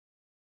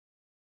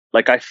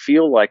like, I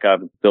feel like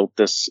I've built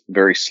this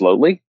very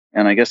slowly.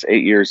 And I guess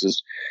 8 years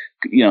is,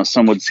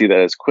 some would see that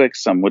as quick,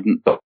 some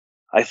wouldn't. But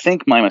I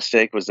think my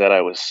mistake was that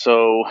I was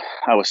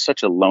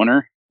such a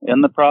loner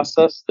in the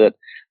process that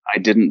I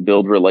didn't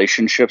build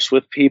relationships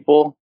with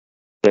people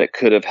that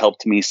could have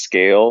helped me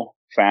scale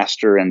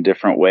faster in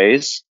different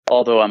ways.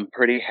 Although I'm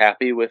pretty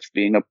happy with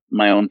being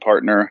my own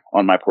partner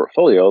on my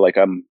portfolio. Like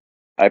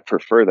I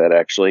prefer that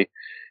actually.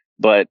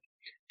 But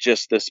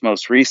just this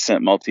most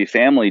recent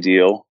multifamily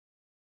deal,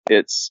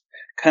 it's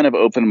kind of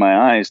opened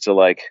my eyes to,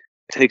 like,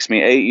 it takes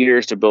me 8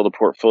 years to build a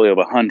portfolio of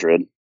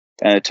 100.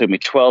 And it took me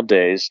 12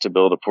 days to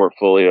build a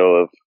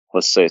portfolio of,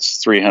 let's say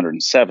it's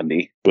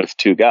 370 with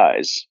two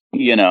guys,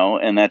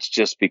 and that's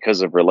just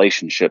because of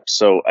relationships.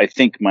 So I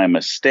think my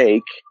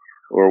mistake,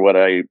 or what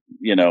I,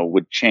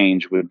 would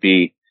change, would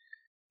be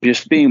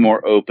just being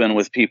more open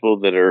with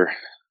people that are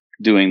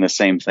doing the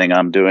same thing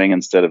I'm doing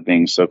instead of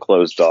being so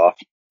closed off.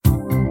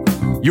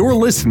 You're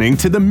listening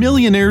to the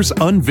Millionaires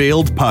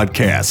Unveiled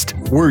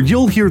podcast, where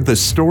you'll hear the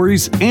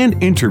stories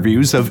and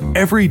interviews of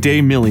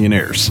everyday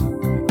millionaires.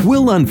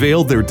 We'll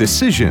unveil their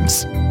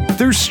decisions,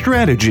 their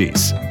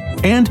strategies,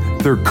 and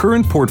their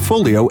current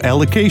portfolio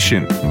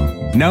allocation.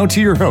 Now to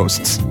your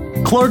hosts,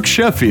 Clark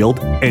Sheffield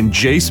and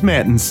Jace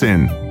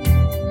Mattinson.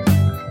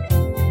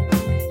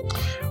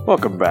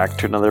 Welcome back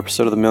to another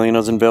episode of the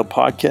Millionaires Unveiled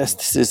podcast.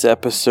 This is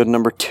episode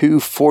number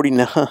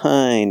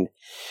 249.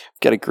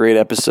 Got a great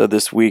episode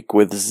this week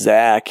with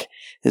Zach.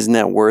 His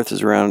net worth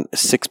is around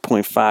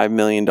 $6.5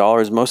 million,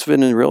 most of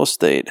it in real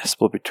estate,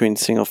 split between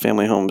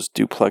single-family homes,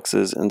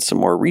 duplexes, and some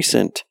more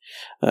recent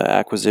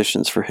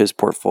acquisitions for his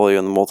portfolio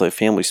in the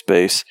multifamily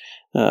space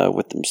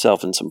with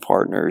himself and some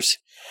partners.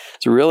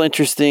 It's a real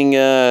interesting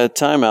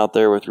time out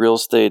there with real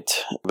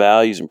estate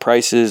values and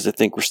prices. I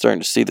think we're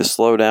starting to see the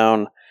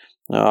slowdown.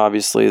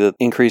 Obviously, the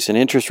increase in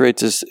interest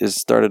rates is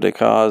started to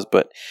cause,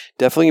 but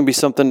definitely going to be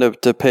something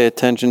to pay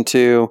attention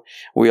to.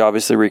 We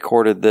obviously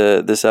recorded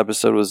this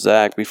episode with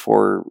Zach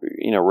before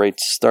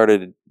rates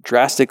started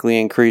drastically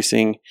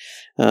increasing,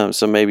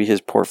 so maybe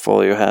his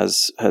portfolio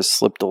has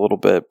slipped a little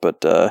bit.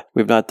 But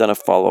we've not done a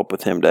follow up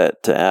with him to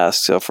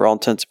ask. So for all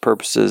intents and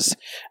purposes,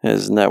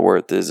 his net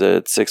worth is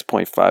at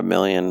 $6.5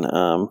 million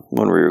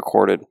when we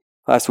recorded.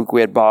 Last week we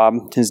had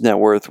Bob. His net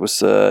worth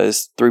was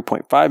is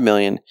 $3.5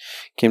 million.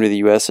 Came to the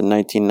U.S. in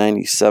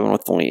 1997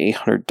 with only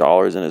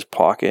 $800 in his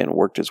pocket and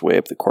worked his way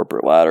up the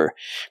corporate ladder.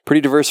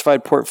 Pretty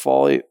diversified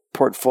portfolio,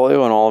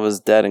 and all of his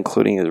debt,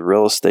 including his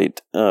real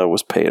estate,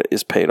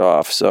 is paid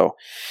off. So,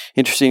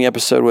 interesting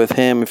episode with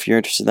him. If you're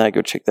interested in that,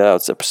 go check that out.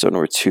 It's episode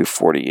number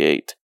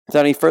 248.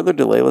 Without any further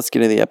delay, let's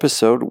get into the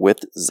episode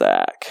with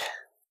Zach.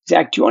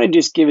 Zach, do you want to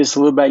just give us a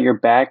little about your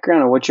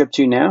background and what you're up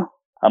to now?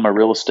 I'm a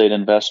real estate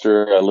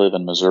investor. I live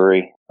in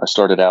Missouri. I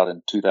started out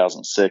in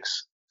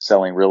 2006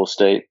 selling real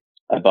estate.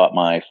 I bought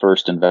my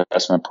first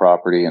investment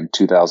property in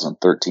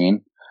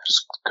 2013.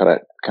 Just kind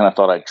of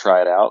thought I'd try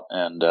it out,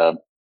 and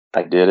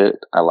I did it.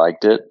 I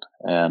liked it,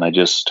 and I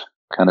just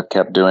kind of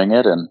kept doing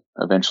it, and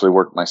eventually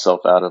worked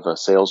myself out of a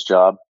sales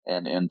job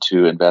and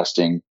into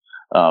investing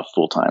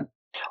full time.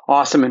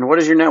 Awesome. And what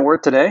is your net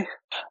worth today?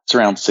 It's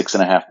around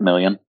 $6.5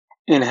 million.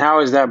 And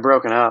how is that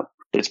broken up?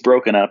 It's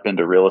broken up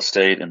into real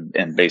estate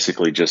and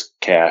basically just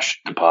cash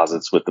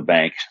deposits with the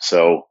bank.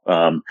 So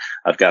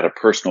I've got a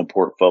personal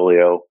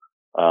portfolio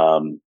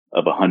of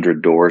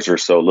 100 doors or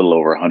so, a little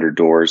over 100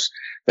 doors.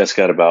 That's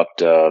got about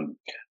 $3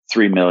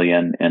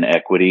 million in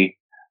equity.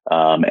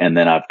 And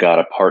then I've got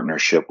a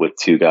partnership with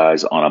two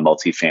guys on a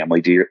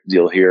multifamily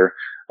deal here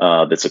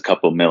that's a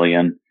couple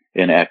million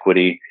in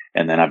equity.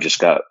 And then I've just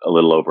got a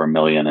little over $1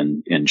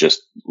 million in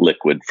just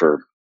liquid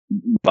for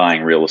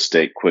buying real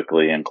estate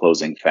quickly and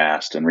closing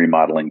fast and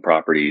remodeling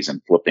properties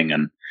and flipping.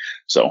 And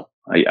so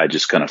I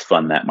just kind of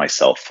fund that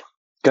myself.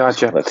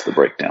 Gotcha. So that's the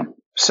breakdown.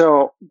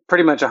 So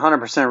pretty much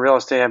 100% real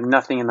estate, have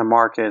nothing in the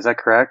market. Is that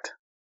correct?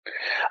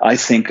 I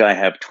think I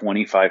have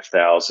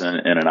 25,000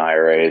 in an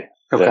IRA.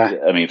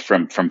 Okay.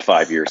 From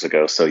 5 years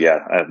ago. So yeah,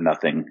 I have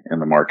nothing in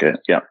the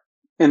market. Yeah.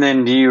 And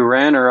then do you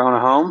rent or own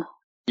a home?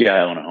 Yeah,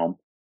 I own a home.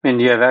 And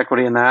do you have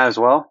equity in that as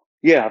well?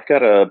 Yeah, I've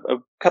got a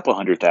couple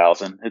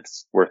 100,000.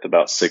 It's worth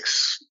about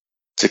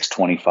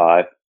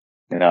 $625.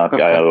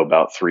 Okay. I owe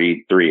about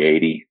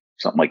 $380,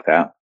 something like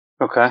that.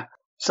 Okay.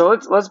 So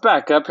let's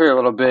back up here a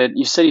little bit.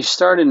 You said you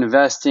started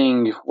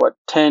investing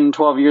 10,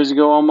 12 years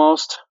ago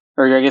almost,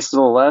 or I guess a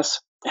little less.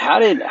 How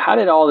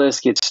did all this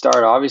get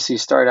started? Obviously, you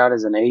started out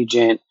as an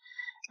agent.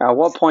 At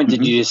what point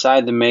did you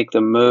decide to make the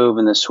move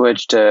and the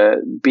switch to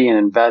be an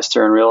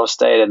investor in real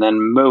estate, and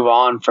then move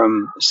on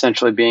from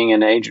essentially being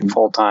an agent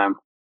full time?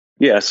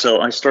 Yeah, so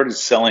I started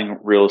selling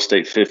real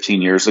estate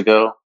 15 years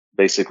ago,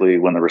 basically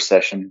when the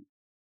recession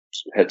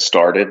had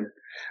started.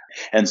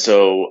 And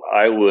so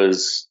I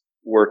was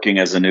working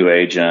as a new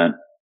agent,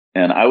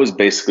 and I was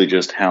basically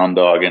just hound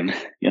dogging,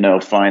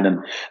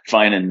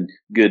 finding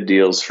good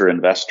deals for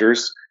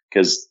investors,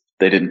 because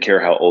they didn't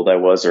care how old I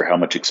was or how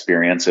much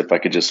experience. If I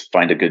could just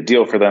find a good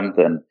deal for them,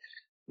 then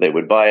they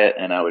would buy it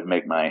and I would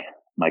make my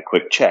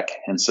quick check.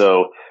 And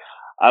so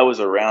I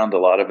was around a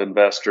lot of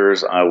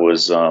investors. I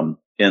was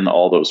in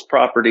all those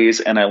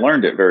properties, and I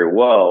learned it very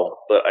well,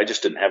 but I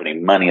just didn't have any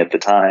money at the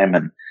time,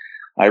 and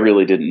I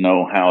really didn't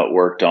know how it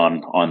worked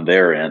on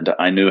their end.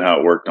 I knew how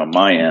it worked on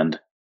my end,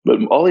 but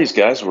all these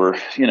guys were,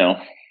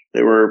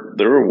 they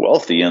were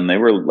wealthy, and they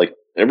were like,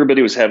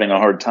 everybody was having a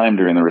hard time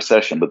during the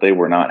recession, but they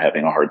were not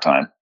having a hard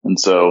time. And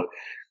so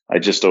I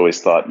just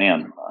always thought,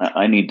 man,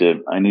 I need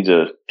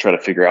to try to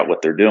figure out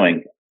what they're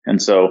doing.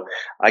 And so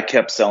I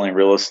kept selling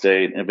real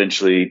estate,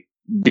 eventually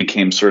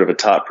became sort of a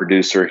top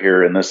producer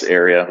here in this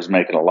area. I was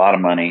making a lot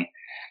of money,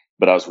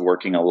 but I was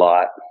working a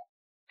lot,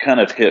 kind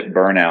of hit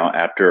burnout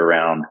after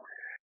around,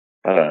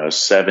 I don't know,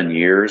 7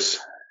 years.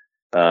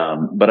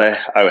 But I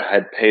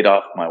had paid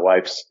off my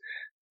wife's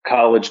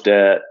college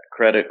debt,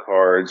 credit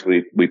cards.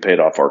 We paid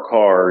off our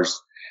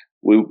cars.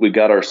 We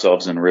got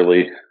ourselves in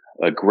really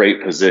a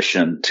great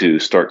position to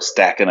start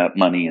stacking up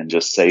money and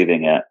just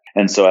saving it.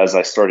 And so as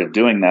I started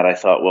doing that, I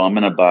thought, well, I'm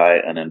going to buy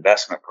an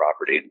investment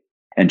property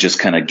and just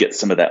kind of get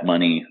some of that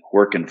money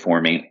working for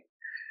me.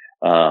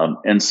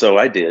 And so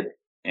I did,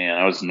 and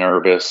I was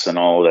nervous and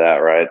all of that,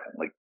 right?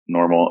 Like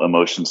normal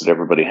emotions that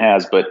everybody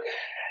has. But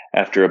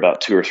after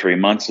about 2 or 3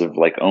 months of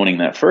like owning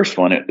that first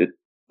one, I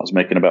was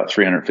making about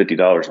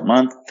 $350 a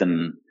month,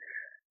 and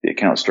the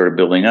account started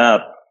building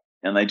up,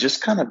 and I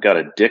just kind of got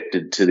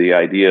addicted to the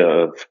idea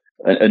of,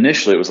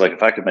 initially it was like,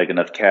 if I could make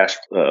enough cash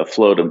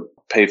flow to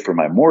pay for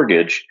my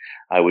mortgage,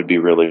 I would be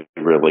really,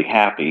 really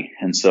happy.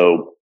 And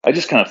so I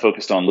just kind of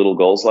focused on little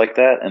goals like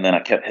that. And then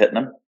I kept hitting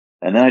them.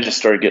 And then I just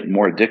started getting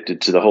more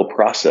addicted to the whole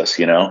process,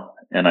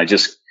 and I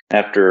just,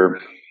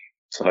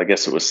 so I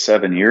guess it was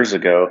 7 years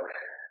ago,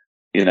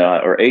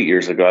 or 8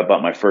 years ago, I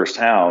bought my first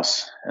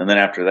house. And then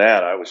after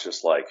that, I was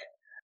just like,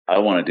 I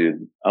want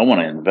to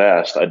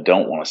invest. I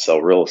don't want to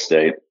sell real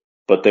estate.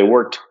 But they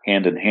worked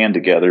hand in hand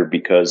together,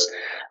 because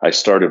I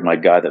started my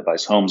Guy That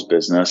Buys Homes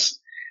business,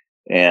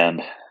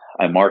 and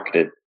I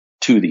marketed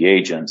to the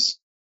agents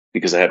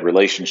because I had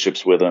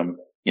relationships with them.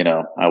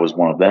 I was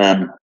one of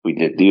them. We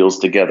did deals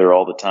together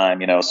all the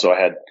time, so I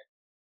had,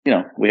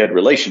 we had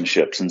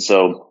relationships. And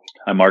so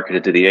I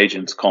marketed to the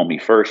agents, call me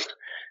first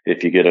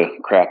if you get a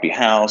crappy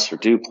house or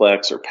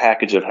duplex or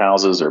package of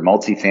houses or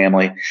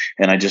multifamily.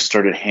 And I just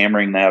started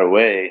hammering that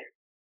away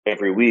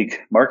every week,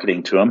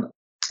 marketing to them.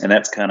 And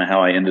that's kind of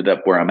how I ended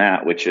up where I'm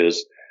at, which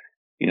is,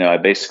 I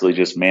basically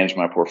just manage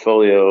my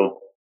portfolio,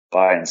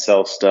 buy and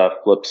sell stuff,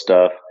 flip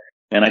stuff.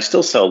 And I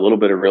still sell a little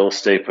bit of real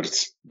estate, but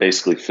it's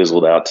basically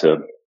fizzled out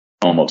to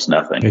almost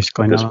nothing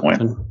basically at this nothing.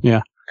 point.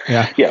 Yeah.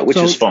 Yeah, which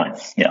is fine.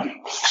 Yeah,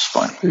 it's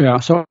fine. Yeah.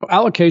 So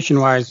allocation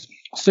wise,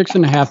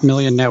 6.5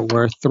 million net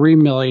worth, 3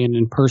 million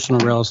in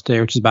personal real estate,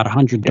 which is about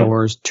 100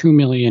 doors, 2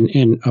 million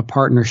in a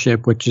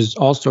partnership, which is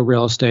also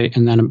real estate,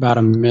 and then about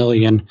 $1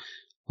 million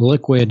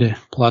liquid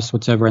plus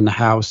whatever in the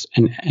house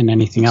and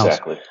anything else.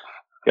 Exactly.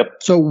 Yep.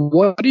 So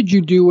what did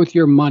you do with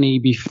your money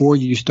before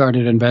you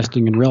started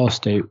investing in real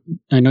estate?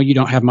 I know you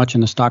don't have much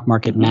in the stock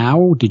market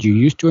now. Did you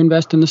used to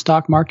invest in the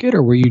stock market,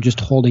 or were you just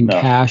holding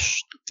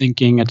cash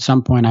thinking at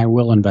some point I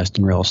will invest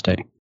in real estate?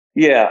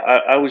 Yeah,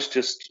 I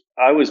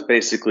was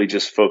basically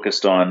just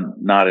focused on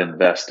not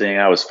investing.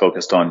 I was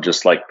focused on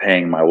just like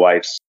paying my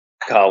wife's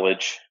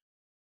college,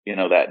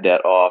 that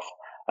debt off.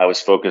 I was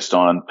focused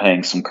on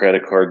paying some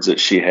credit cards that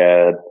she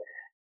had,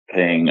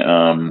 paying,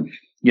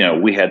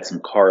 we had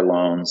some car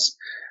loans.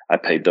 I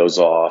paid those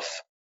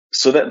off.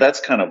 So that's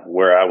kind of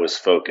where I was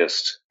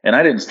focused. And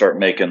I didn't start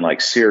making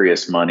like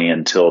serious money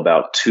until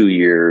about 2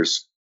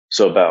 years.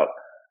 So about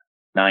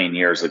 9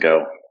 years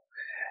ago.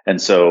 And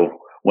so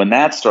when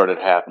that started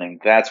happening,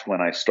 that's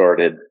when I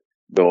started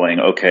going,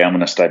 okay, I'm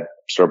going to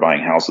start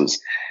buying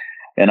houses.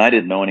 And I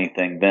didn't know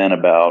anything then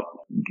about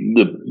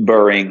the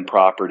burring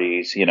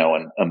properties,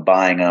 and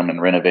buying them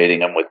and renovating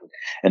them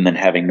and then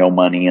having no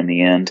money in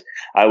the end.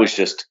 I was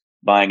just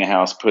buying a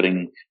house,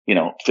 putting,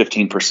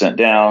 15%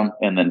 down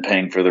and then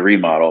paying for the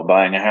remodel,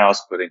 buying a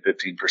house, putting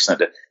 15%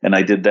 down. And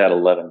I did that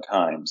 11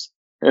 times.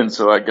 And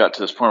so I got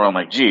to this point where I'm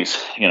like, geez,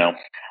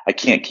 I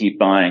can't keep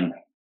buying,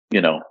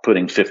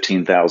 putting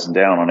 15,000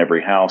 down on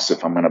every house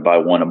if I'm going to buy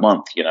one a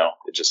month,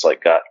 it just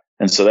like got.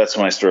 And so that's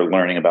when I started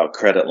learning about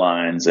credit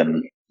lines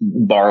and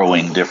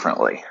borrowing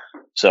differently.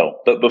 So,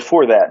 but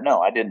before that, no,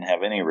 I didn't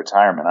have any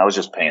retirement. I was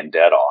just paying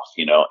debt off,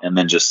 and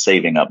then just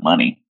saving up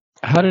money.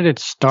 How did it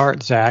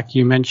start, Zach?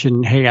 You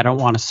mentioned, hey, I don't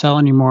want to sell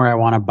anymore. I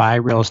want to buy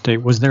real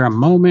estate. Was there a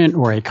moment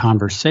or a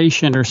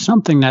conversation or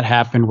something that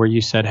happened where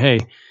you said, hey,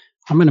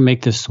 I'm going to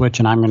make this switch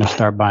and I'm going to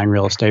start buying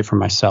real estate for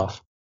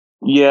myself?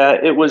 Yeah,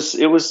 it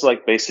was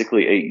like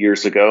basically 8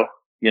 years ago,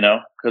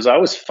 because I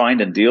was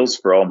finding deals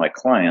for all my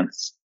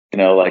clients.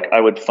 Like I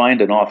would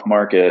find an off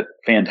market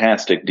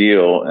fantastic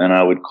deal and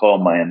I would call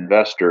my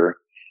investor,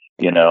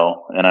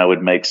 and I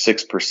would make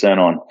 6%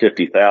 on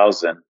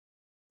 50,000.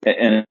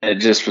 And it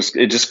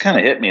just kind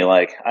of hit me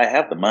like, I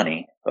have the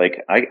money.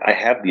 Like I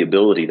have the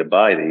ability to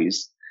buy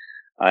these.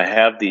 I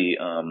have the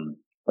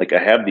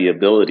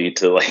ability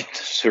to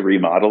to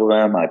remodel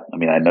them. I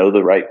mean, I know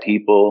the right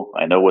people.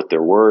 I know what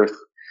they're worth.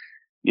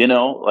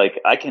 Like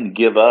I can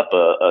give up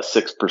a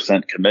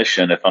 6%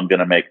 commission if I'm going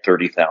to make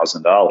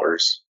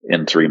 $30,000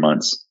 in 3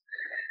 months.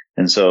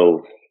 And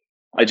so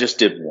I just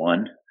did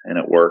one and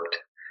it worked.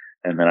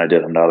 And then I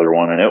did another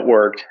one and it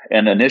worked.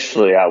 And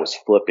initially I was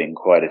flipping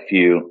quite a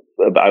few.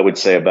 I would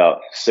say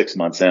about 6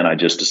 months in, I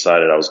just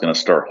decided I was going to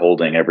start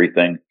holding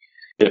everything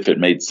if it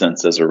made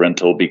sense as a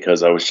rental,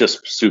 because I was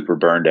just super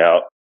burned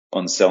out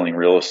on selling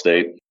real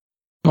estate.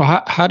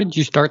 Well, how did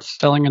you start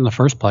selling in the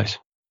first place?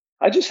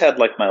 I just had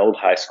like my old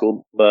high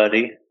school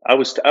buddy. I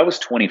was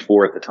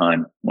 24 at the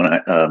time when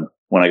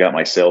I got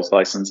my sales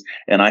license,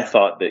 and I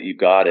thought that you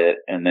got it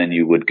and then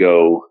you would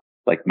go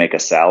like make a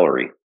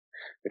salary.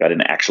 Like I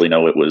didn't actually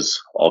know it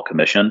was all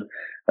commission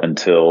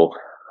until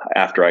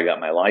after I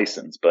got my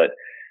license. But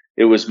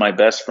it was my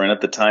best friend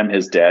at the time.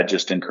 His dad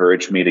just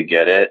encouraged me to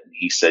get it.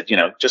 He said,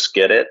 just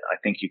get it. I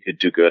think you could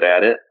do good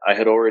at it.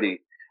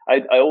 I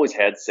always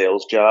had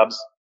sales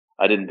jobs.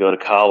 I didn't go to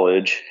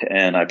college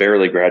and I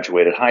barely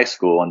graduated high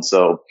school. And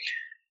so,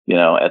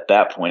 at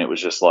that point, it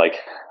was just like,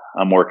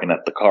 I'm working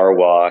at the car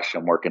wash.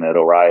 I'm working at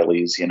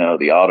O'Reilly's,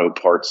 the auto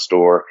parts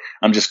store.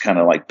 I'm just kind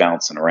of like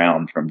bouncing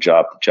around from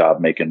job to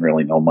job, making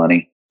really no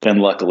money. And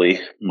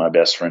luckily, my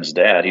best friend's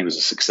dad, he was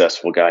a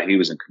successful guy. He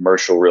was in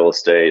commercial real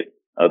estate,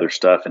 other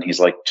stuff. And he's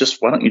like,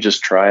 why don't you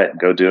just try it and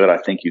go do it? I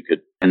think you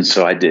could. And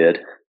so I did.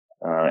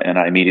 And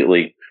I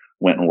immediately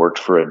went and worked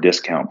for a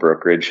discount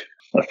brokerage,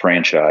 a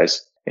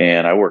franchise.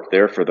 And I worked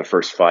there for the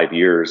first 5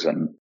 years.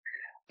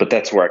 But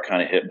that's where I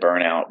kind of hit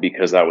burnout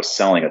because I was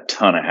selling a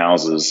ton of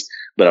houses,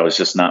 but I was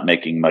just not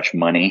making much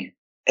money.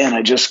 And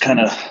I just kind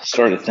of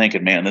started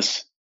thinking, man,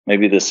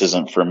 maybe this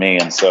isn't for me.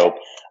 And so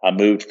I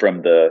moved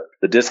from the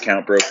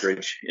discount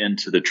brokerage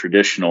into the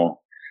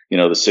traditional, the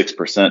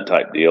 6%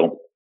 type deal.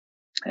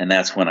 And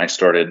that's when I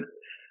started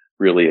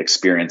really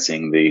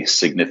experiencing the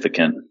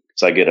significant,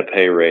 so I get a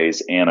pay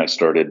raise and I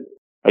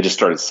just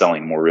started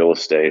selling more real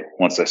estate.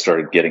 Once I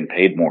started getting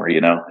paid more,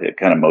 it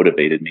kind of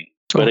motivated me.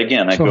 But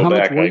again, I go back. So how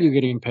much were you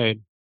getting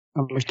paid?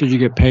 How much did you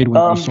get paid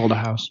when you sold a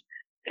house?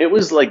 It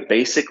was like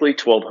basically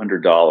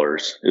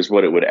 $1,200 is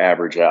what it would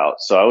average out.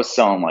 So I was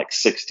selling like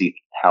 60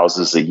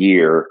 houses a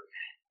year,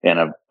 and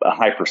a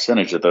high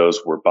percentage of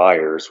those were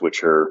buyers,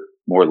 which are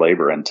more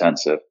labor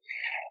intensive.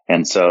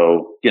 And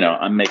so,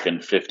 I'm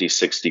making 50,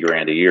 60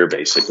 grand a year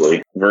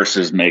basically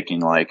versus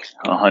making like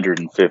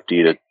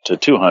 150 to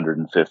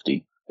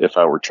 250 if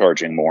I were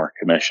charging more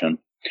commission.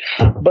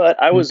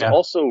 But I was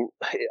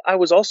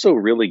also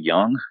really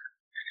young.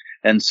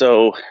 And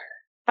so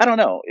I don't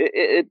know,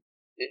 it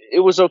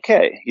was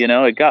okay.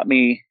 It got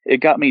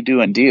me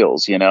doing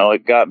deals,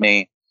 it got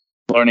me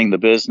learning the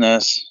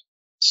business.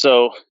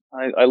 So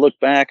I look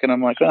back and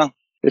I'm like, well,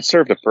 it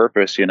served a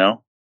purpose,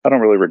 I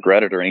don't really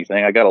regret it or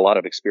anything. I got a lot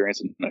of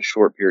experience in a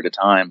short period of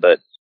time, but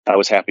I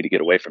was happy to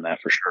get away from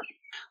that for sure.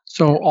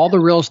 So all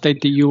the real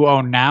estate that you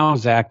own now,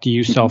 Zach, do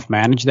you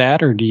self-manage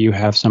that or do you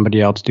have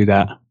somebody else do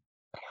that?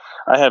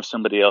 I have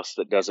somebody else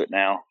that does it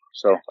now.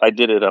 So I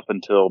did it up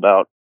until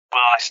I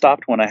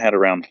stopped when I had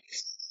around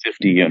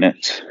 50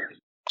 units.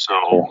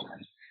 So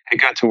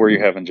it got to where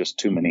you're having just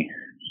too many.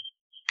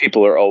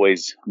 People are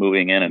always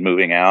moving in and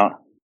moving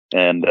out.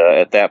 And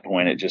at that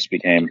point, it just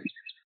became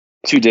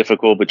too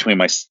difficult between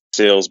my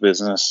sales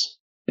business.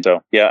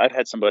 So, yeah, I've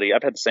had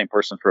the same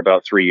person for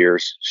about 3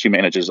 years. She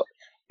manages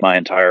my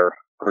entire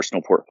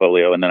personal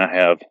portfolio. And then I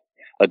have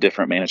a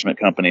different management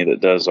company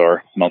that does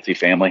our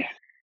multifamily.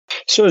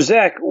 So,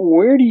 Zach,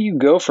 where do you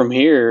go from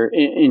here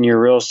in your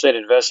real estate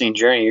investing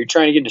journey? You're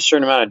trying to get a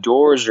certain amount of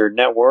doors or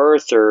net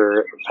worth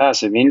or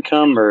passive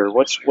income, or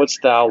what's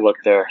the outlook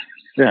there?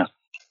 Yeah.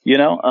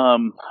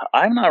 I'm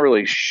not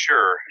really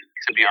sure,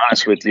 to be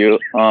honest with you.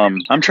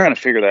 I'm trying to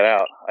figure that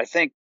out. I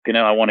think,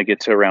 I want to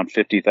get to around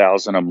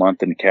 50,000 a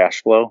month in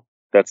cash flow.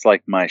 That's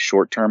like my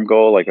short-term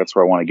goal. Like that's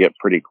where I want to get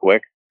pretty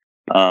quick.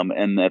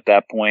 And at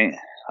that point,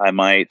 I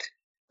might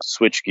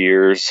switch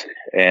gears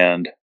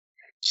and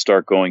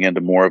start going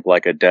into more of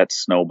like a debt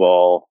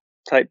snowball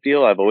type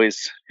deal. I've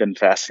always been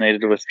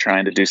fascinated with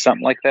trying to do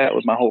something like that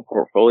with my whole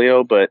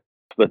portfolio, but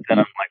then I'm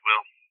like,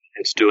 well,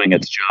 it's doing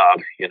its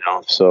job,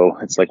 so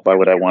it's like, why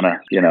would I want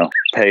to,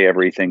 pay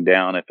everything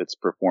down if it's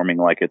performing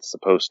like it's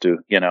supposed to,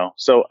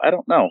 so I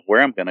don't know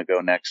where I'm going to go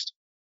next.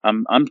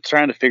 I'm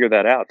trying to figure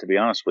that out, to be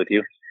honest with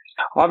you.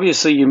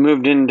 Obviously you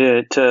moved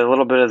into a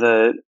little bit of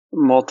the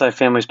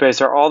multifamily space.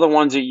 Are all the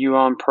ones that you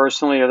own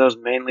personally, are those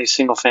mainly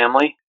single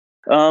family?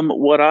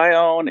 What I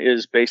own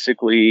is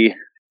basically,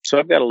 so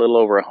I've got a little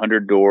over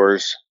 100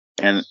 doors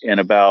and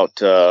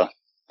about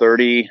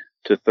 30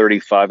 to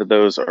 35 of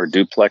those are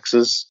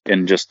duplexes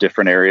in just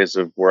different areas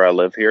of where I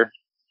live here.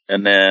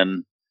 And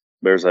then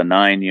there's a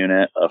 9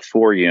 unit, a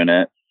 4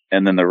 unit,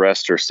 and then the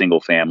rest are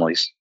single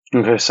families.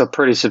 Okay, so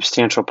pretty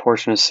substantial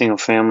portion of single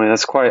family.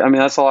 That's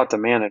that's a lot to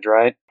manage,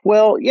 right?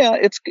 Well, yeah,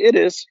 it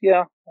is.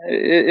 Yeah,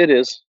 it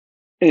is.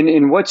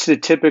 And what's the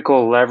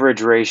typical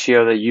leverage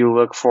ratio that you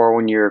look for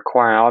when you're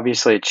acquiring?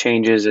 Obviously, it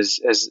changes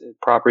as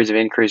properties have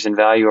increased in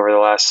value over the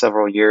last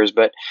several years.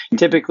 But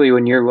typically,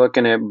 when you're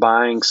looking at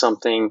buying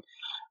something,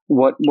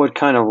 what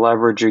kind of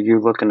leverage are you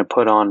looking to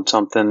put on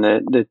something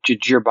that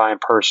you're buying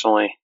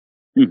personally?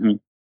 Mm-hmm.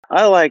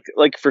 I like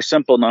for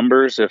simple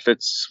numbers, if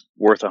it's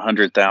worth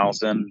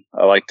 100,000,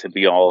 I like to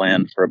be all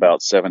in for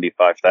about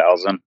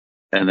 75,000.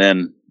 And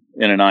then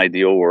in an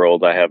ideal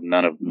world, I have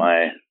none of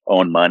my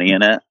own money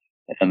in it.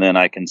 And then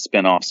I can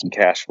spin off some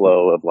cash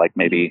flow of like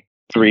maybe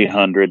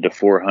 300 to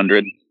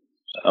 400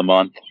 a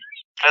month.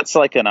 That's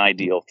like an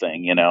ideal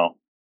thing,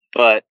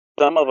 but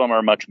some of them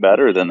are much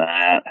better than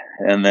that.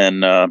 And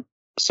then,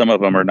 some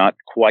of them are not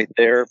quite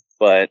there,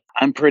 but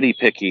I'm pretty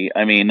picky.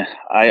 I mean,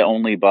 I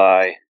only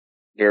buy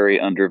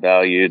very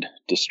undervalued,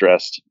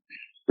 distressed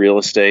real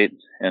estate,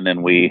 and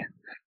then we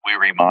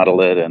remodel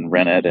it and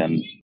rent it.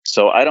 And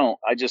so I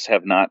just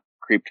have not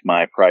creeped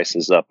my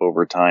prices up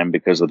over time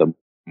because of the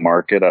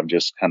market. I've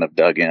just kind of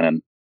dug in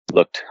and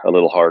looked a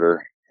little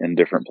harder in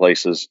different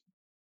places.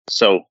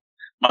 So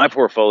my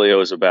portfolio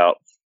is about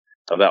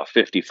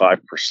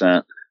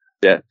 55%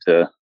 debt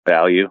to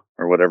value,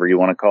 or whatever you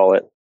want to call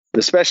it.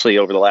 Especially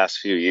over the last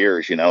few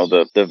years,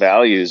 the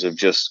values have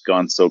just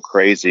gone so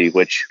crazy,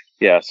 which,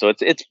 so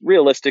it's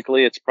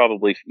realistically, it's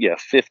probably,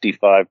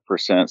 55%,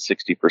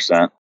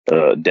 60%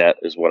 debt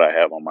is what I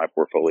have on my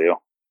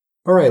portfolio.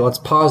 All right, let's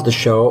pause the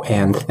show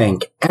and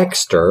thank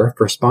Exter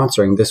for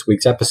sponsoring this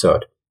week's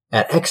episode.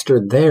 At Exter,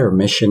 their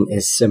mission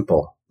is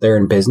simple. They're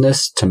in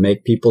business to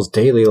make people's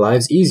daily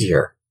lives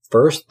easier.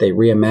 First, they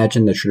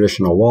reimagined the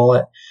traditional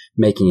wallet,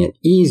 making it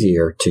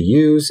easier to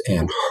use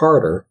and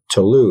harder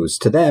to lose.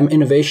 To them,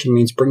 innovation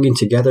means bringing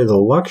together the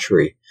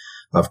luxury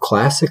of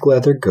classic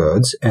leather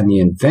goods and the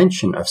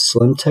invention of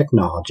slim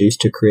technologies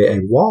to create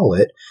a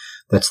wallet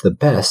that's the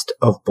best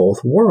of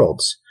both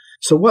worlds.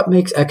 So what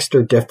makes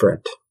Exter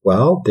different?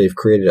 Well, they've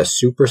created a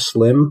super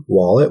slim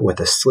wallet with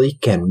a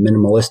sleek and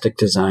minimalistic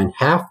design,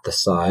 half the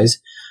size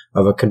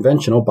of a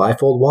conventional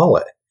bifold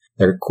wallet.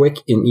 They're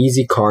quick and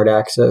easy card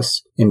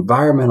access,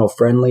 environmental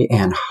friendly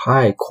and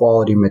high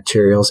quality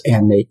materials,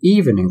 and they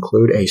even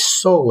include a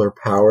solar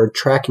powered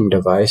tracking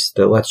device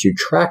that lets you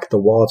track the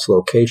wallet's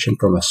location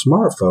from a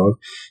smartphone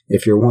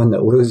if you're one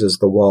that loses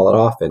the wallet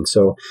often.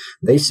 So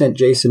they sent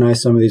Jason and I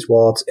some of these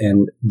wallets,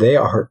 and they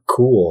are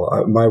cool.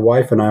 My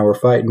wife and I were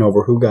fighting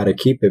over who got to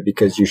keep it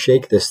because you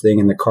shake this thing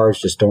and the cards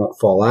just don't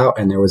fall out,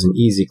 and there was an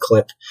easy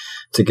clip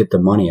to get the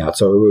money out.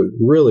 So it was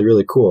really,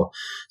 really cool.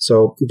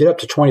 So get up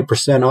to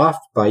 20% off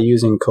by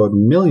using code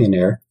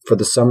MILLIONAIRE for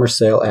the summer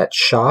sale at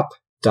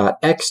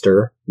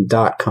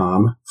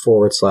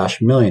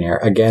shop.exter.com/millionaire.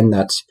 Again,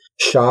 that's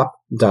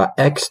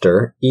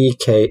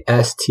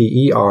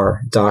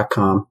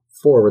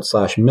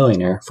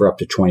shop.exter.com/millionaire for up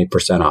to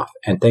 20% off.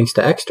 And thanks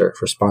to Exter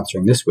for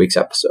sponsoring this week's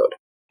episode.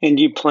 And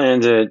do you plan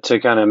to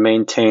kind of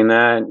maintain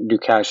that, do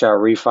cash out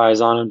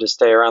refis on them to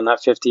stay around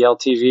that 50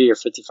 LTV or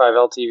 55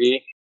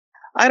 LTV?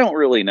 I don't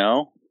really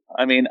know.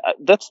 I mean,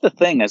 that's the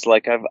thing is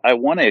like I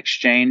want to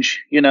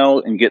exchange,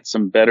 and get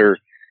some better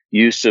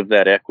use of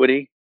that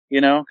equity,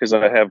 because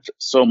I have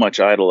so much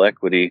idle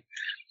equity.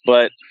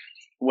 But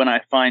when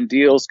I find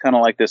deals kind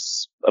of like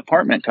this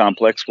apartment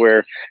complex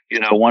where,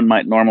 one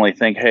might normally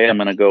think, hey, I'm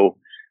going to go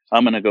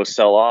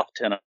sell off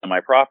 10 of my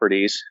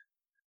properties,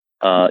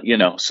 so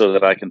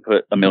that I can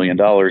put $1 million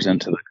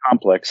into the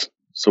complex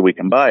so we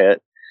can buy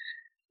it,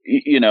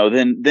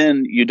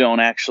 then you don't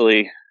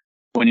actually,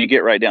 when you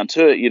get right down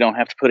to it, you don't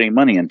have to put any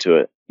money into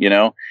it,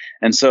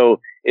 And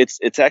so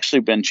it's actually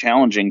been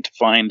challenging to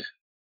find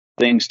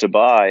things to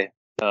buy,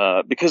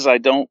 because I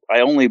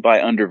only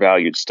buy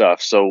undervalued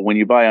stuff. So when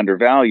you buy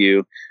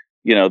undervalue,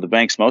 the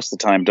banks most of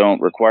the time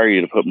don't require you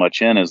to put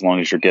much in as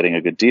long as you're getting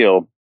a good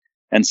deal.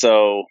 And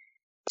so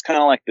it's kind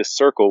of like this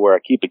circle where I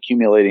keep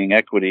accumulating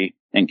equity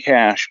and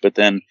cash, but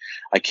then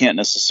I can't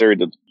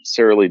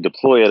necessarily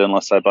deploy it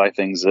unless I buy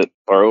things that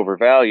are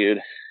overvalued.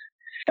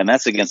 And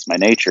that's against my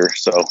nature.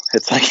 So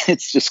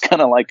it's just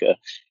kind of like a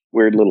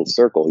weird little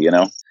circle,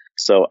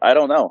 So I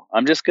don't know.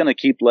 I'm just going to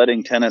keep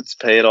letting tenants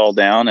pay it all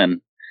down.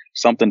 And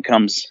something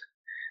comes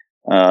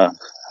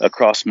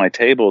across my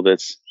table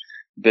that's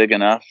big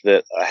enough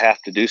that I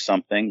have to do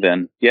something,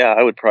 then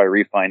I would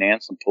probably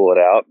refinance and pull it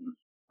out and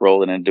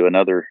roll it into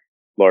another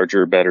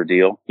larger, better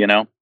deal,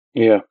 Yeah.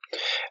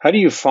 How do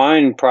you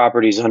find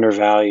properties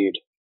undervalued?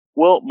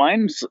 Well,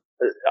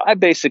 I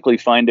basically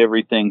find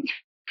everything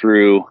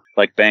through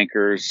like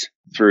bankers,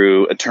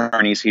 through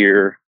attorneys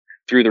here,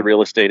 through the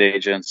real estate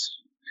agents.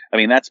 I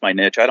mean, that's my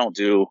niche. I don't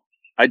do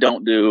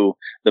the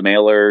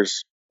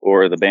mailers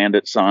or the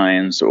bandit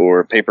signs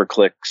or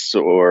pay-per-clicks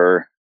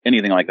or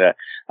anything like that.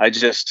 I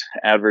just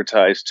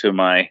advertise to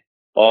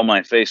all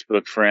my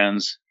Facebook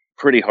friends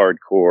pretty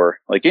hardcore.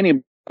 Like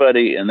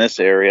anybody in this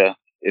area,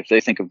 if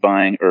they think of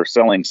buying or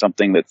selling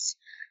something that's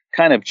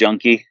kind of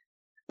junky,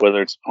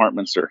 whether it's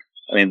apartments or,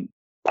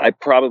 I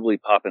probably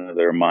pop into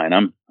their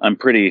mind. I'm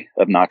pretty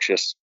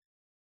obnoxious.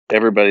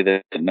 Everybody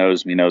that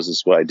knows me knows this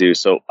is what I do.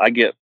 So I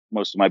get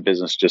most of my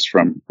business just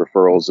from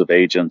referrals of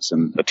agents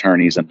and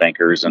attorneys and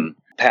bankers and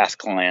past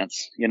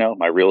clients,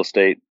 my real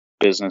estate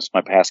business,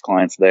 my past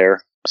clients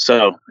there.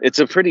 So it's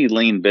a pretty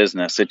lean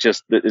business. It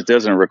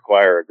doesn't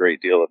require a great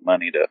deal of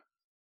money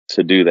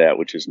to do that,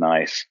 which is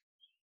nice.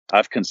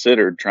 I've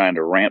considered trying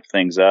to ramp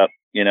things up,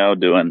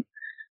 doing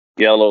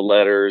yellow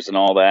letters and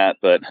all that,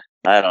 but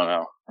I don't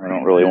know. I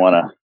don't really want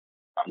to.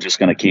 I'm just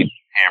going to keep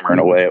hammering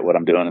away at what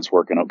I'm doing. It's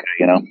working okay.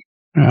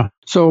 Yeah.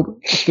 So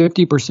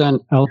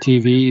 50%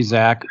 LTV,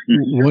 Zach,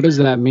 what does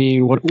that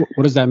mean? What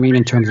does that mean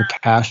in terms of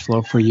cash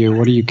flow for you?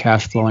 What are you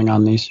cash flowing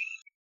on these?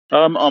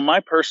 On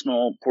my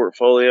personal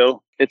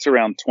portfolio, it's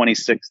around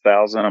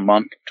 26,000 a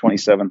month,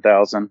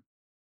 27,000.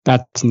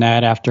 That's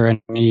net after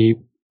any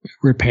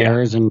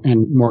repairs and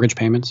mortgage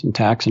payments and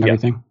tax and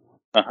everything.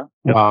 Uh-huh.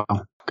 Yep. Wow,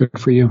 good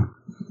for you.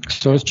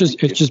 So it's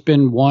just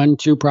been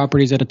 1-2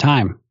 properties at a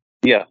time.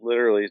 Yeah,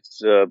 literally,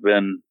 it's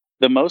been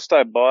the most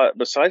I bought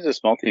besides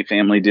this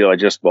multifamily deal I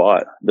just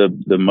bought.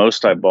 The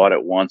most I bought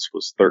at once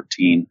was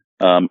 13,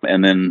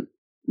 and then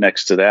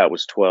next to that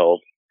was 12,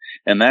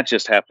 and that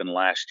just happened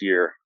last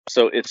year.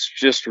 So it's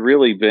just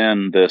really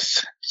been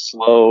this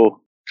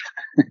slow.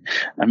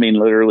 I mean,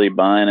 literally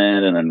buying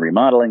it and then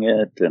remodeling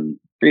it and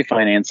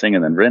refinancing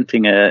and then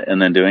renting it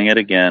and then doing it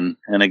again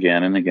and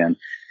again and again.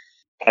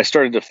 I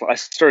started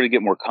to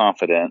get more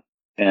confident,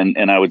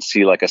 and I would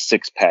see like a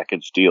 6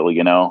 package deal,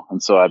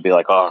 and so I'd be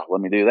like, oh,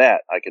 let me do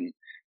that. I can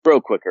grow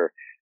quicker.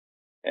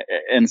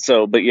 And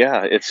so, but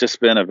yeah, it's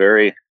just been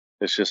very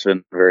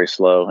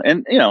slow.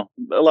 And,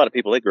 a lot of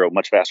people, they grow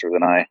much faster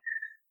than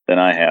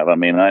I have. I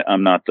mean,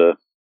 I'm not the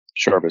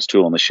sharpest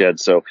tool in the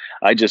shed. So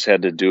I just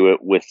had to do it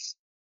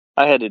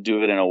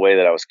in a way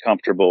that I was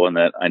comfortable and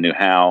that I knew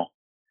how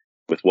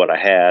with what I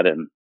had.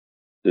 And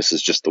this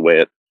is just the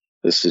way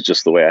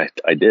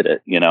I did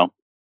it,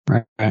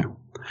 Right.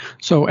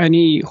 So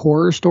any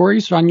horror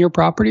stories on your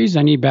properties?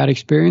 Any bad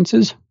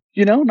experiences?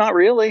 Not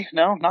really.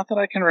 No, not that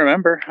I can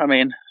remember. I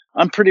mean,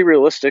 I'm pretty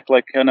realistic.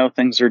 Like, I know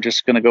things are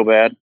just going to go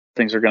bad.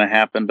 Things are going to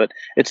happen, but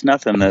it's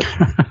nothing that,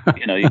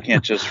 you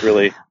can't just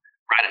really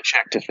write a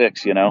check to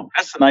fix,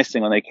 That's the nice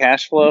thing when they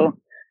cash flow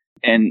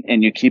and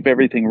you keep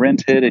everything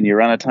rented and you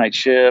run a tight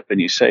ship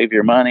and you save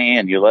your money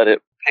and you let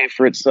it pay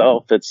for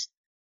itself. It's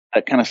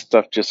that kind of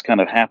stuff just kind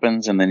of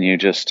happens. And then you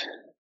just,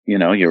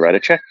 you write a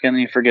check and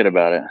you forget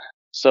about it.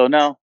 So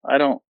no, I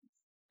don't,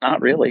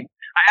 not really.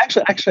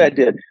 I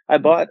did. I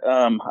bought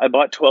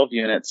 12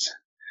 units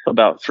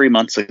about 3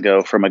 months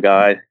ago from a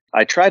guy.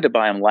 I tried to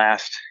buy them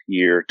last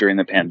year during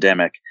the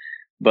pandemic,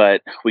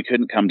 but we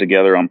couldn't come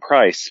together on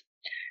price.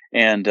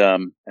 And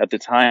at the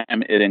time,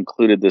 it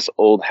included this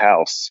old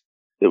house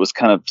that was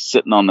kind of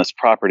sitting on this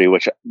property,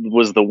 which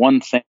was the one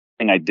thing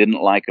I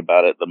didn't like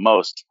about it the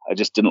most. I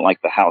just didn't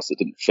like the house. It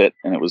didn't fit,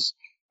 and I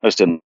just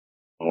didn't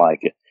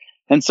like it.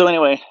 And so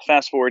anyway,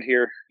 fast forward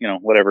here,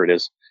 whatever it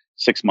is,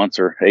 6 months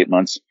or 8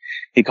 months,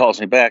 he calls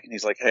me back and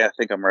he's like, hey, I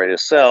think I'm ready to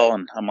sell.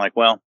 And I'm like,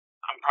 well,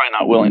 I'm probably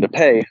not willing to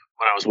pay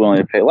what I was willing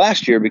to pay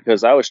last year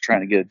because I was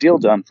trying to get a deal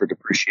done for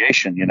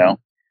depreciation, and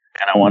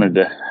I wanted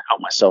to help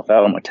myself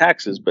out on my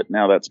taxes, but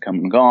now that's come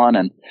and gone.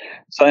 And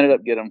so I ended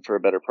up getting them for a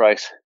better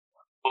price.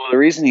 Well, the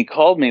reason he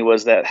called me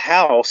was that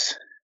house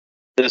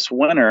this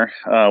winter,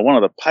 one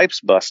of the pipes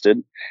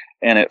busted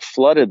and it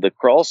flooded the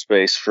crawl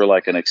space for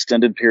like an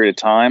extended period of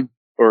time,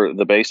 or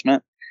the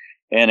basement,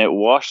 and it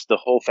washed the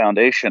whole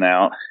foundation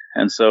out.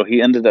 And so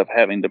he ended up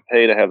having to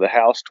pay to have the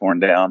house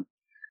torn down.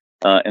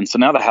 And so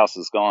now the house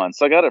is gone.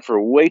 So I got it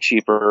for way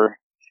cheaper.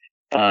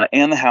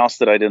 And the house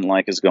that I didn't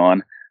like is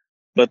gone.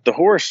 But the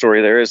horror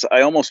story there is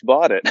I almost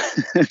bought it.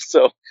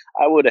 So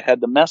I would have had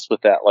to mess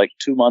with that like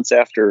 2 months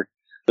after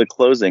the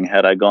closing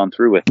had I gone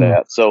through with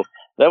that. So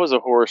that was a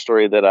horror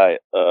story that I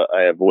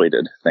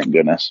avoided, thank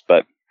goodness.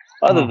 But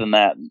other than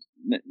that,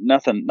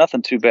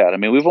 nothing too bad. I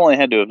mean, we've only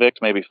had to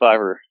evict maybe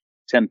 5 or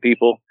 10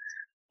 people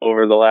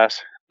over the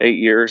last 8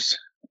 years,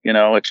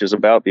 which is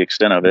about the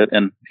extent of it.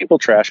 And people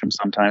trash them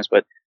sometimes,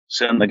 but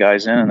send the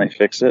guys in and they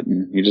fix it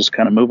and you just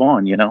kind of move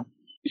on,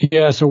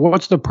 Yeah. So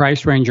what's the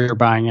price range you're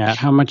buying at?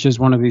 How much is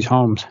one of these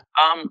homes?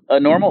 A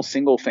normal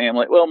single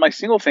family. Well, my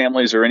single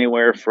families are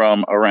anywhere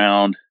from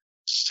around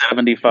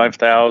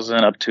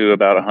 75,000 up to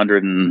about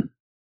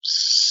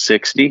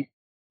 160.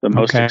 The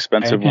most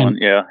expensive one,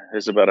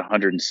 is about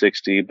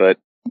 160, but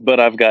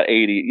I've got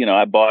 80,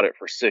 I bought it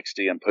for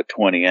 60 and put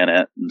 20 in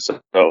it. And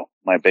so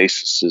my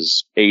basis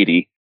is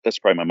 80. That's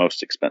probably my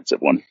most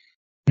expensive one.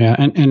 Yeah.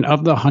 And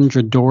of the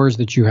 100 doors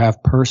that you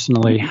have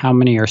personally, how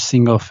many are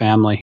single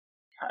family?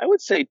 I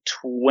would say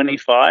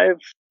 25.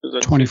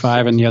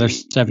 25 and the other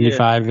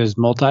 75 is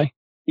multi?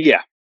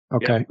 Yeah.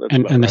 Okay. Yeah,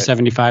 and the right.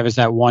 75, is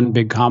that one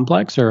big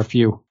complex or a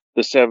few?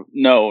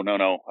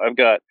 No.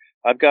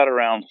 I've got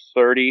around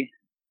 30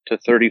 to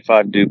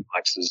 35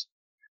 duplexes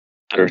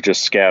that are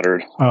just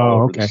scattered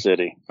all over the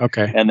city.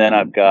 Okay. And then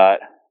I've got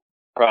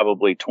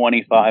probably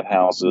 25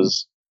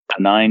 houses,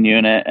 a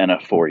 9-unit and a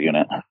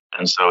 4-unit.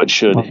 And so it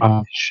should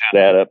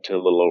add up to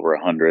a little over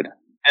 100.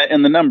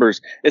 And the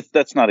numbers,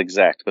 that's not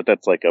exact, but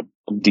that's like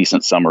a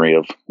decent summary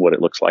of what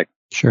it looks like.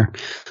 Sure.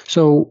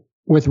 So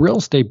with real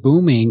estate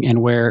booming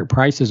and where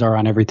prices are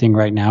on everything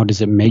right now,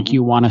 does it make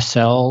you want to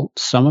sell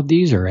some of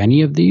these or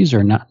any of these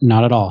or not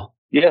at all?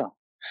 Yeah.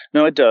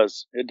 No, it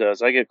does. It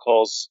does. I get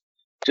calls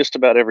just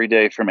about every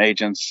day from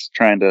agents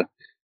trying to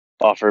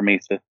offer me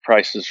the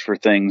prices for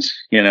things,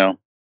 that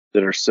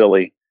are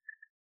silly.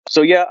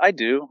 So yeah, I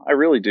do. I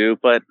really do.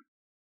 But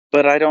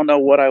I don't know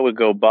what I would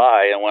go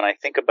buy. And when I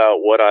think about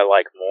what I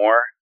like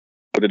more,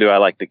 do I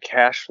like the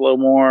cash flow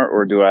more,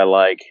 or do I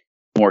like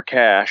more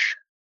cash?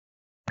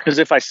 Because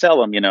if I sell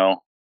them,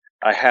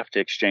 I have to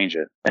exchange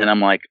it. And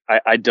I'm like,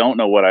 I don't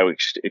know what I would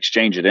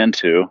exchange it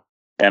into.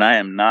 And I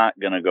am not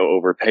going to go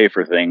overpay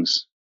for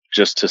things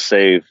just to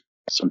save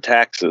some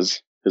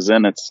taxes. Because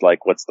then it's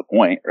like, what's the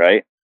point,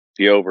 right? If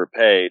you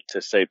overpay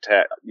to save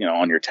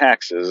on your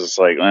taxes, it's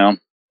like, well,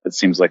 it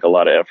seems like a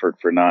lot of effort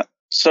for not.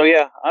 So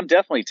yeah, I'm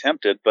definitely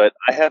tempted, but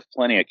I have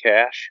plenty of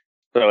cash.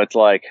 So it's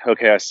like,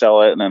 okay, I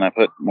sell it and then I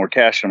put more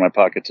cash in my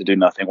pocket to do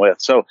nothing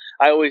with. So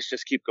I always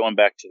just keep going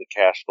back to the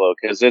cash flow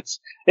because it's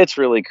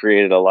really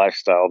created a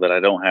lifestyle that I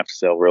don't have to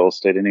sell real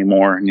estate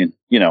anymore. And,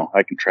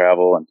 I can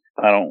travel and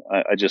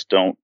I just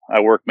don't.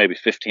 I work maybe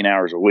 15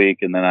 hours a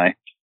week and then I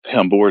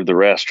am bored the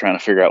rest trying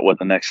to figure out what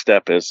the next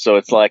step is. So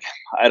it's like,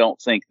 I don't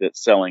think that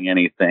selling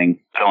anything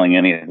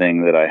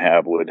that I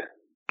have would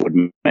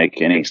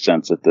make any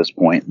sense at this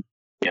point,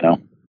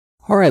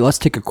 All right, let's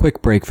take a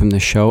quick break from the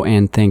show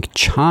and thank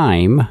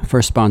Chime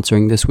for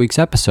sponsoring this week's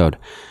episode.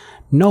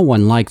 No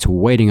one likes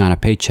waiting on a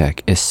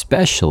paycheck,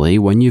 especially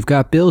when you've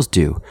got bills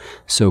due.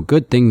 So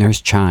good thing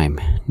there's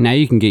Chime. Now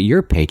you can get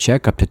your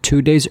paycheck up to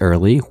 2 days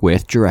early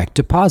with direct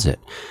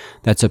deposit.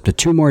 That's up to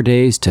 2 more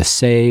days to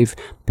save,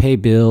 pay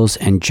bills,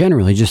 and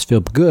generally just feel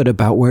good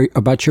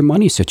about your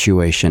money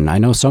situation. I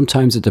know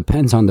sometimes it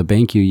depends on the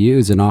bank you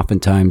use, and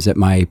oftentimes at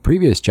my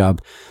previous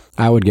job,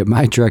 I would get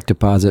my direct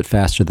deposit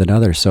faster than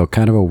others, so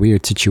kind of a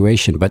weird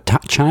situation. But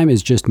Chime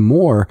is just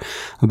more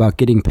about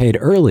getting paid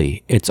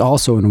early. It's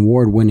also an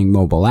award-winning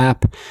mobile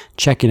app,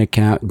 checking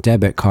account,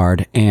 debit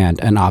card,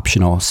 and an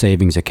optional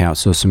savings account.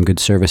 So some good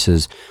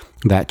services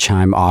that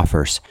Chime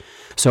offers.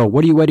 So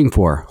what are you waiting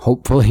for?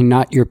 Hopefully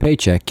not your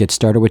paycheck. Get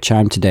started with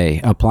Chime today.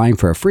 Applying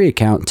for a free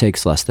account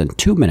takes less than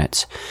 2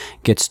 minutes.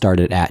 Get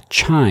started at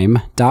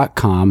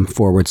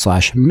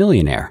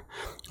chime.com/millionaire.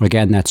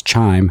 Again, that's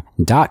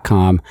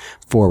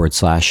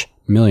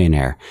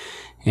chime.com/millionaire.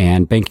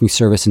 And banking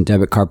service and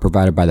debit card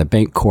provided by the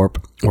Bank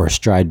Corp or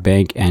Stride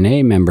Bank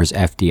NA, members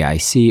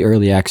FDIC.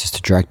 Early access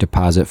to direct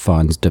deposit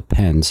funds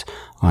depends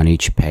on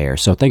each payer.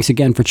 So thanks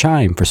again for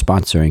Chime for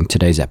sponsoring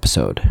today's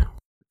episode.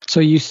 So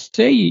you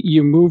say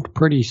you moved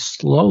pretty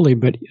slowly,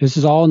 but this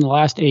is all in the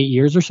last 8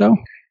 years or so?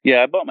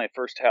 Yeah, I bought my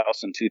first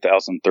house in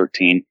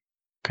 2013.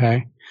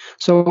 Okay.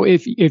 So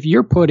if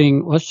you're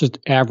putting, let's just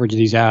average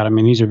these out. I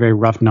mean, these are very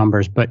rough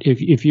numbers, but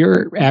if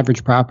your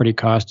average property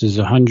cost is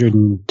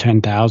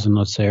 110,000,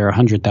 let's say, or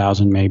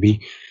 100,000 maybe,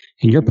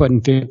 and you're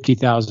putting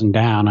 50,000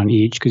 down on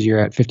each because you're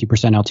at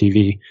 50%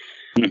 LTV,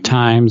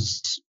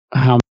 times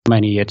how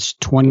many? It's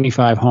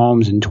 25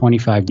 homes and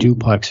 25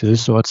 duplexes.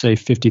 So let's say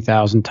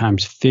 50,000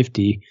 times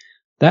 50.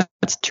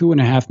 That's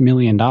 $2.5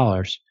 million.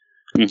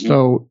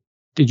 So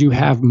did you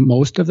have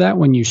most of that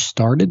when you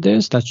started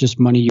this? That's just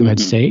money you had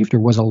saved, or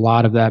was a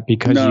lot of that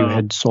because you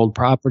had sold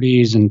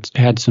properties and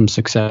had some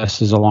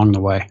successes along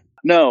the way?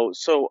 No.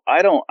 So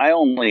I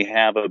only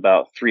have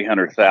about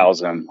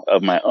 300,000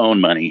 of my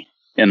own money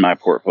in my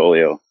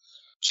portfolio.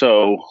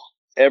 So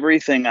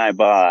everything I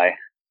buy,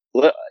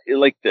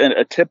 like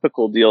a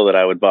typical deal that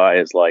I would buy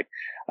is like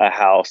a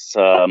house.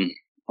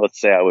 Let's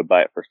say I would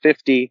buy it for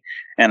 50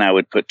 and I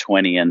would put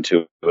 20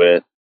 into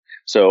it.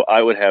 So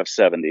I would have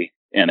 70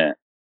 in it.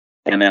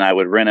 And then I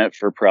would rent it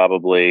for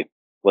probably,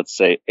 let's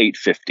say,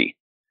 $850.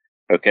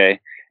 Okay.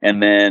 And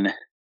then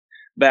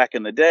back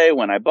in the day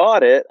when I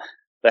bought it,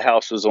 the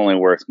house was only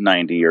worth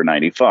 90 or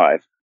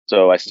 95.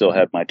 So I still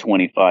had my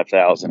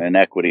 25,000 in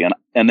equity,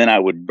 and then I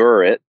would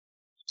burr it.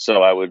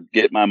 So I would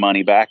get my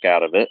money back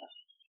out of it.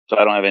 So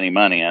I don't have any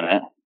money in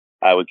it.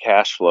 I would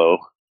cash flow.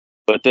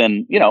 But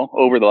then,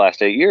 over the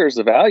last 8 years,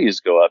 the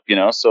values go up,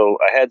 so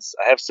I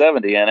have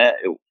 70 in it.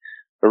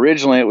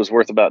 Originally it was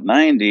worth about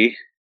 90.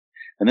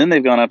 And then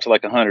they've gone up to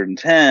like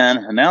 110,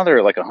 and now they're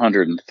at like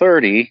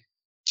 130.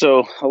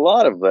 So a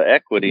lot of the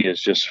equity is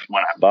just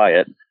when I buy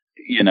it,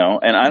 and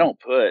I don't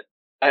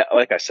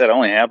like I said, I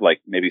only have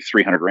like maybe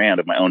 300 grand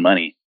of my own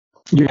money.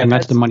 Yeah, and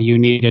that's the money you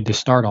needed to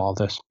start all of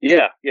this.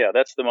 Yeah.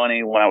 That's the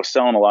money when I was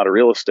selling a lot of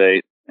real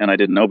estate and I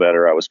didn't know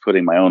better. I was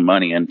putting my own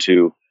money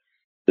into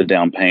the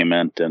down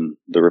payment and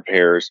the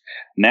repairs.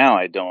 Now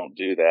I don't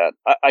do that.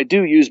 I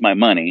do use my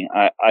money.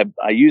 I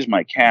use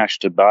my cash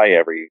to buy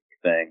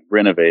everything,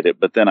 renovate it,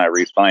 but then I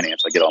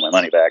refinance. I get all my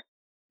money back.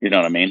 You know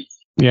what I mean?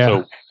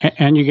 Yeah. So,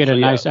 and you get a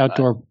nice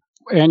outdoor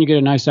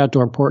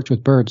porch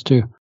with birds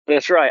too.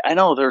 That's right. I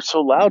know they're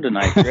so loud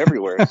tonight. They're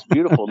everywhere. It's a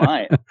beautiful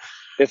night.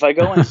 If I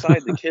go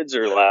inside, the kids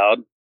are loud.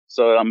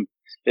 So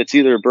it's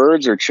either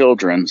birds or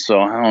children. So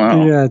I don't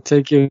know. Yeah,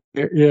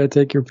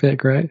 take your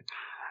pick. Right.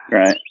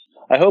 Right.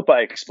 I hope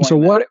I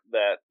explained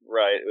that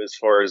right as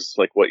far as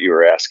like what you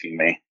were asking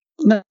me.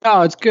 No,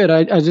 it's good.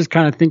 I was just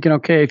kind of thinking,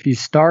 okay, if you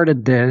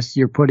started this,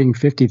 you're putting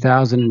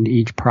 50,000 in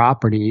each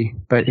property,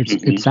 but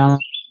it sounds,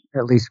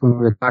 at least when we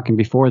were talking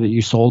before, that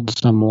you sold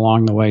some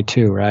along the way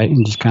too, right?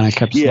 And just kind of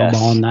kept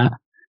snowballing that.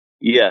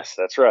 Yes,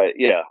 that's right.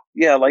 Yeah.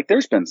 Like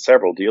there's been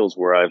several deals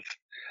where I've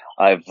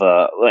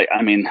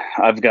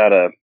got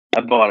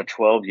I bought a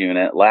 12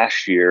 unit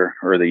last year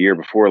or the year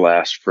before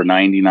last for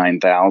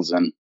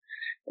 $99,000.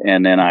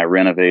 And then I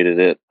renovated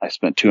it. I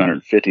spent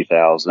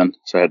 $250,000.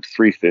 So I had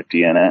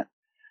 $350 in it.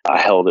 I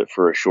held it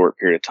for a short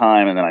period of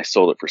time and then I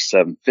sold it for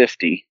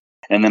 $750.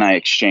 And then I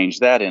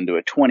exchanged that into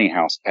a 20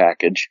 house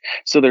package.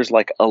 So there's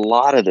like a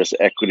lot of this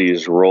equity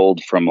is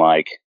rolled from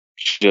like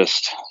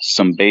just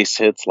some base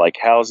hits like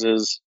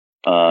houses,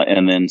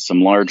 and then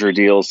some larger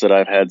deals that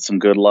I've had some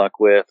good luck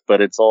with. But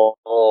it's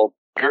all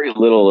very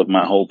little of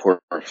my whole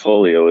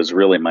portfolio is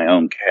really my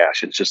own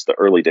cash. It's just the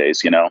early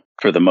days,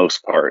 for the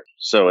most part.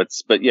 So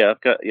but yeah, I've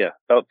got,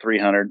 about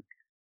 300,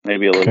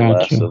 maybe a little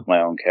less of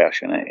my own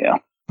cash in it. Yeah.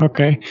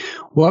 Okay.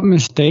 What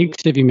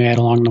mistakes have you made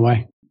along the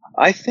way?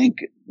 I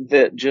think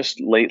that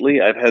just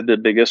lately I've had the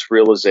biggest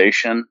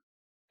realization,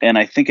 and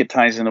I think it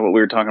ties into what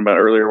we were talking about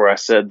earlier, where I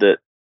said that,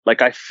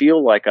 like, I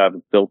feel like I've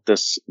built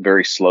this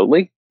very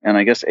slowly. And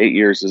I guess 8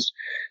 years is,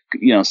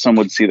 some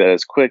would see that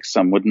as quick,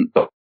 some wouldn't.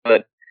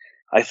 But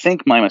I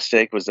think my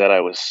mistake was that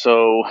I was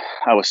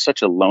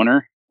such a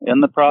loner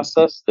in the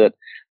process that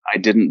I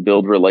didn't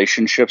build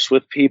relationships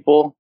with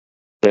people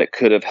that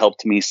could have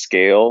helped me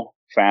scale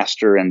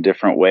faster in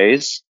different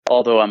ways.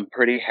 Although I'm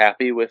pretty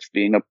happy with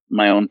being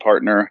my own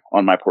partner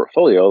on my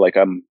portfolio. Like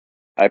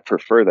I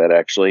prefer that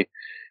actually.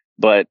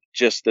 But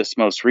just this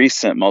most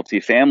recent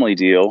multifamily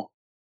deal,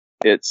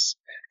 it's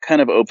kind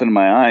of opened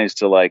my eyes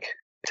to like,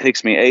 it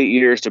takes me 8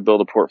 years to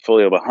build a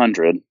portfolio of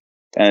 100.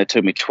 And it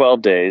took me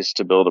 12 days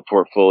to build a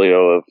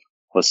portfolio of,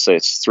 let's say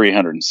it's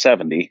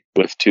 370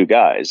 with two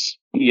guys,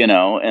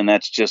 and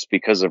that's just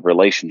because of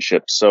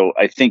relationships. So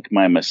I think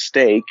my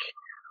mistake,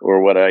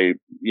 or what I,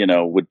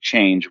 would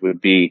change, would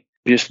be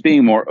just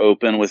being more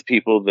open with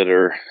people that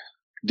are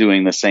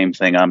doing the same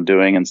thing I'm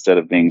doing instead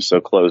of being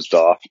so closed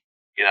off,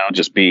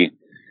 just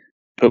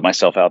put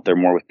myself out there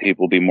more with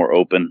people, be more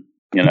open,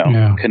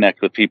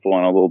 connect with people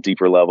on a little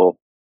deeper level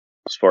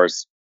as far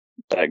as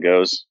that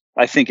goes.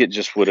 I think it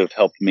just would have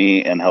helped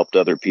me and helped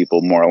other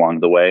people more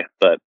along the way,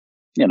 but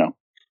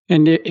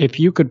And if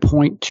you could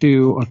point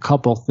to a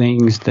couple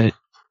things that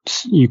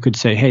you could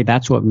say, hey,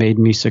 that's what made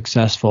me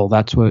successful.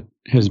 That's what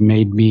has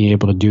made me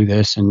able to do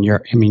this. And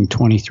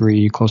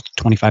 23, close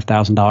to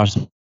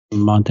 $25,000 a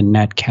month in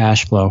net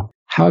cash flow.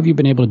 How have you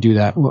been able to do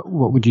that?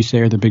 What would you say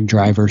are the big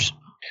drivers?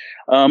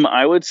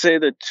 I would say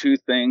the two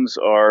things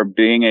are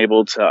being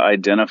able to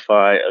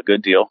identify a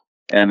good deal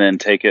and then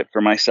take it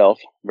for myself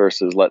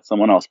versus let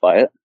someone else buy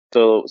it.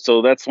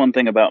 So that's one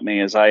thing about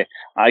me is I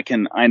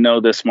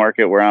know this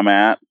market where I'm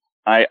at.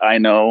 I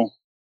know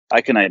I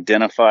can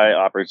identify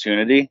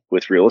opportunity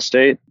with real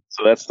estate.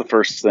 So that's the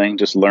first thing,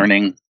 just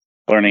learning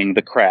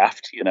the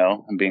craft,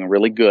 and being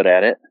really good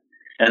at it.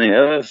 And the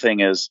other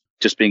thing is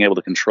just being able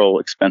to control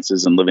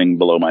expenses and living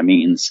below my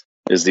means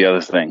is the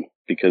other thing,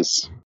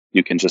 because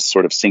you can just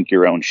sort of sink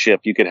your own ship.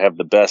 You could have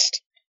the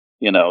best,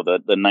 the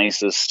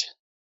nicest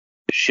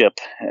ship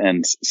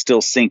and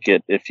still sink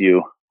it if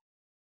you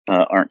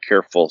aren't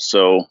careful.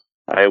 So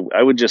I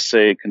would just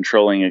say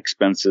controlling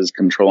expenses,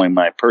 controlling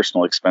my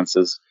personal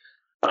expenses,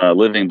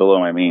 living below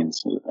my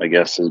means, I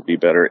guess, would be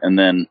better. And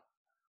then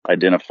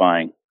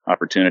identifying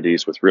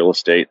opportunities with real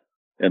estate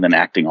and then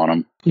acting on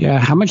them. Yeah.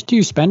 How much do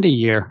you spend a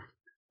year?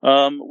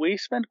 We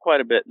spend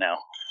quite a bit now.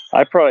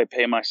 I probably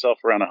pay myself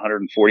around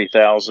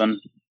 $140,000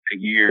 a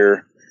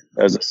year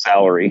as a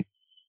salary.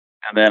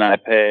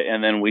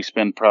 And then we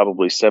spend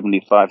probably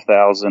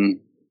 $75,000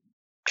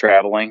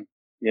 traveling,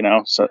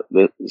 so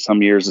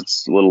some years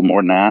it's a little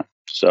more than that.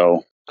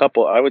 So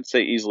I would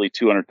say easily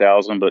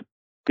 200,000, but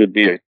could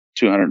be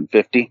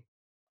 250.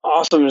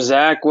 Awesome,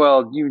 Zach.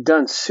 Well, you've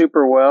done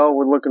super well.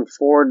 We're looking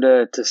forward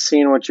to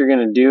seeing what you're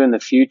going to do in the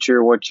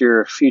future, what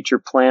your future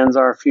plans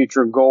are,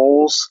 future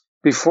goals.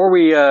 Before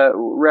we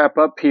wrap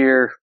up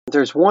here,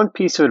 there's one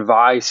piece of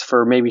advice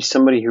for maybe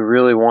somebody who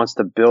really wants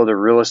to build a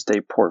real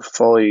estate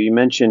portfolio. You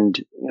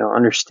mentioned,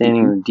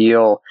 understanding the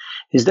deal.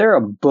 Is there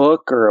a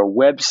book or a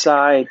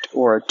website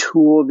or a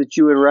tool that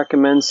you would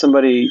recommend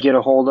somebody get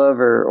a hold of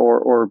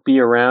or be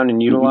around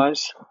and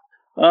utilize?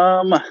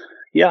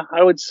 Yeah,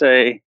 I would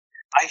say,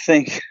 I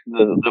think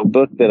the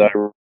book that I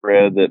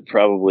read that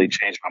probably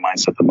changed my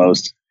mindset the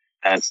most,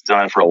 and it's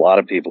done it for a lot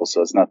of people,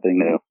 so it's nothing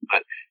new,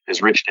 but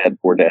is Rich Dad,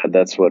 Poor Dad.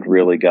 That's what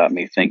really got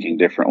me thinking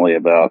differently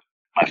about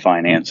my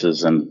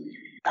finances and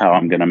how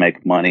I'm going to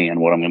make money and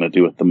what I'm going to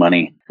do with the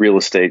money. Real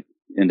estate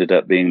ended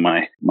up being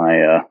my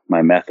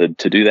method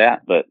to do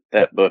that. But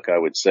that book, I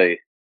would say,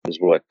 is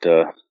what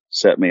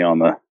set me on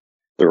the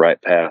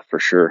right path for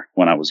sure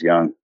when I was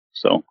young.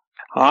 So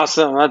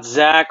awesome. That's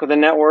Zach with a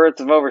net worth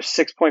of over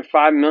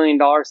 $6.5 million.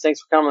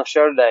 Thanks for coming on the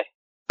show today.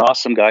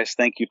 Awesome, guys.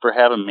 Thank you for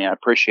having me. I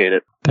appreciate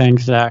it.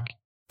 Thanks, Zach.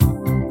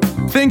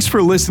 Thanks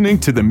for listening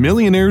to the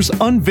Millionaires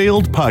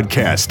Unveiled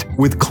podcast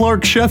with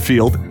Clark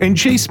Sheffield and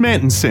Chase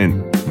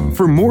Mattinson.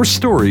 For more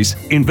stories,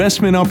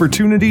 investment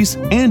opportunities,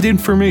 and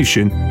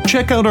information,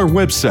 check out our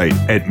website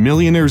at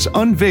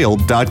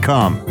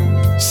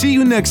millionairesunveiled.com. See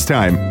you next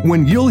time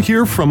when you'll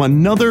hear from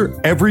another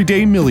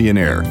everyday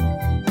millionaire.